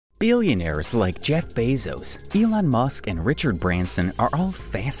Billionaires like Jeff Bezos, Elon Musk, and Richard Branson are all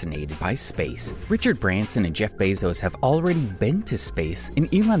fascinated by space. Richard Branson and Jeff Bezos have already been to space, and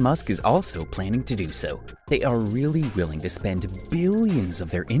Elon Musk is also planning to do so. They are really willing to spend billions of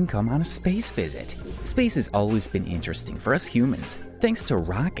their income on a space visit. Space has always been interesting for us humans. Thanks to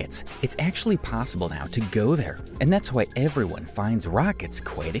rockets, it's actually possible now to go there, and that's why everyone finds rockets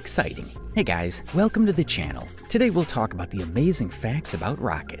quite exciting. Hey guys, welcome to the channel. Today we'll talk about the amazing facts about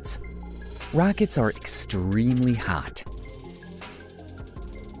rockets. Rockets are extremely hot.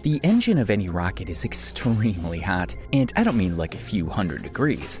 The engine of any rocket is extremely hot, and I don't mean like a few hundred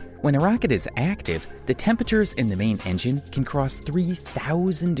degrees. When a rocket is active, the temperatures in the main engine can cross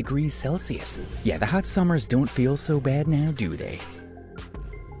 3,000 degrees Celsius. Yeah, the hot summers don't feel so bad now, do they?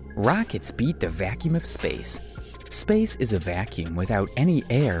 Rockets beat the vacuum of space. Space is a vacuum without any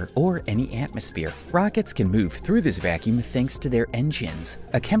air or any atmosphere. Rockets can move through this vacuum thanks to their engines.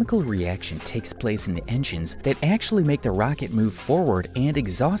 A chemical reaction takes place in the engines that actually make the rocket move forward, and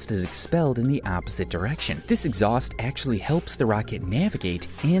exhaust is expelled in the opposite direction. This exhaust actually helps the rocket navigate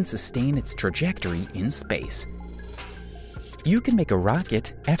and sustain its trajectory in space. You can make a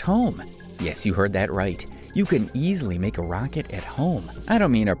rocket at home. Yes, you heard that right. You can easily make a rocket at home. I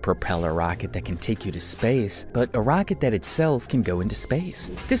don't mean a propeller rocket that can take you to space, but a rocket that itself can go into space.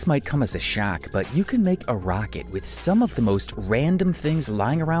 This might come as a shock, but you can make a rocket with some of the most random things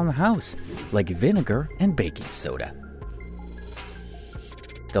lying around the house, like vinegar and baking soda.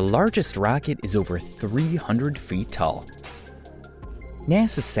 The largest rocket is over 300 feet tall.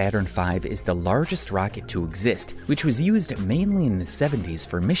 NASA's Saturn V is the largest rocket to exist, which was used mainly in the 70s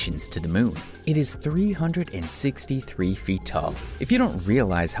for missions to the moon. It is 363 feet tall. If you don't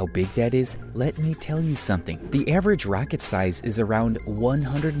realize how big that is, let me tell you something. The average rocket size is around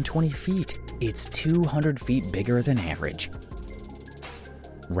 120 feet. It's 200 feet bigger than average.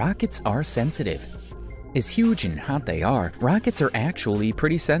 Rockets are sensitive. As huge and hot they are, rockets are actually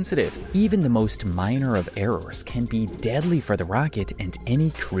pretty sensitive. Even the most minor of errors can be deadly for the rocket and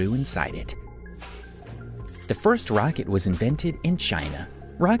any crew inside it. The first rocket was invented in China.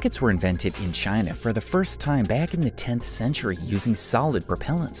 Rockets were invented in China for the first time back in the 10th century using solid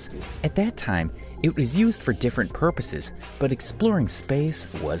propellants. At that time, it was used for different purposes, but exploring space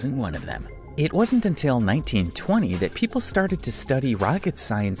wasn't one of them. It wasn't until 1920 that people started to study rocket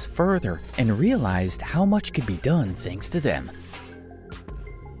science further and realized how much could be done thanks to them.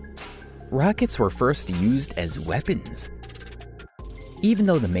 Rockets were first used as weapons. Even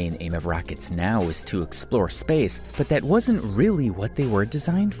though the main aim of rockets now is to explore space, but that wasn't really what they were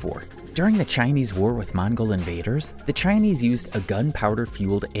designed for. During the Chinese war with Mongol invaders, the Chinese used a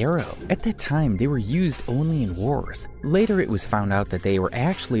gunpowder-fueled arrow. At that time, they were used only in wars. Later, it was found out that they were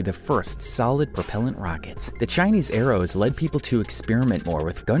actually the first solid propellant rockets. The Chinese arrows led people to experiment more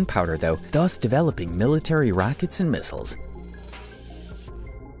with gunpowder though, thus developing military rockets and missiles.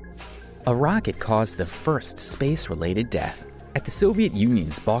 A rocket caused the first space-related death. At the Soviet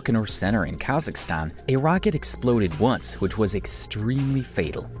Union's Baikonur Center in Kazakhstan, a rocket exploded once, which was extremely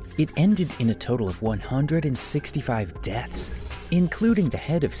fatal. It ended in a total of 165 deaths, including the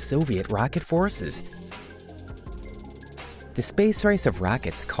head of Soviet rocket forces. The space race of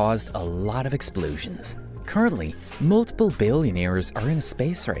rockets caused a lot of explosions. Currently, multiple billionaires are in a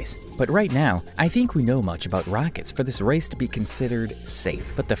space race, but right now, I think we know much about rockets for this race to be considered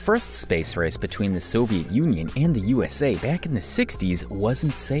safe. But the first space race between the Soviet Union and the USA back in the 60s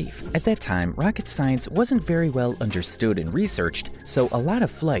wasn't safe. At that time, rocket science wasn't very well understood and researched, so a lot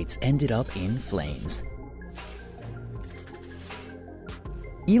of flights ended up in flames.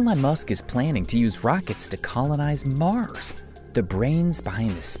 Elon Musk is planning to use rockets to colonize Mars. The brains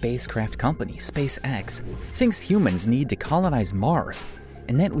behind the spacecraft company, SpaceX, thinks humans need to colonize Mars,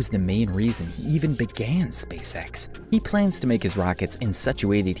 and that was the main reason he even began SpaceX. He plans to make his rockets in such a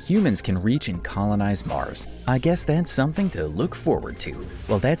way that humans can reach and colonize Mars. I guess that's something to look forward to.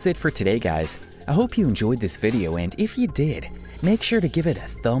 Well, that's it for today, guys. I hope you enjoyed this video, and if you did, make sure to give it a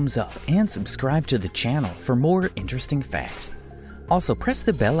thumbs up and subscribe to the channel for more interesting facts. Also, press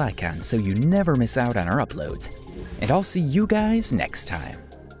the bell icon so you never miss out on our uploads. And I'll see you guys next time.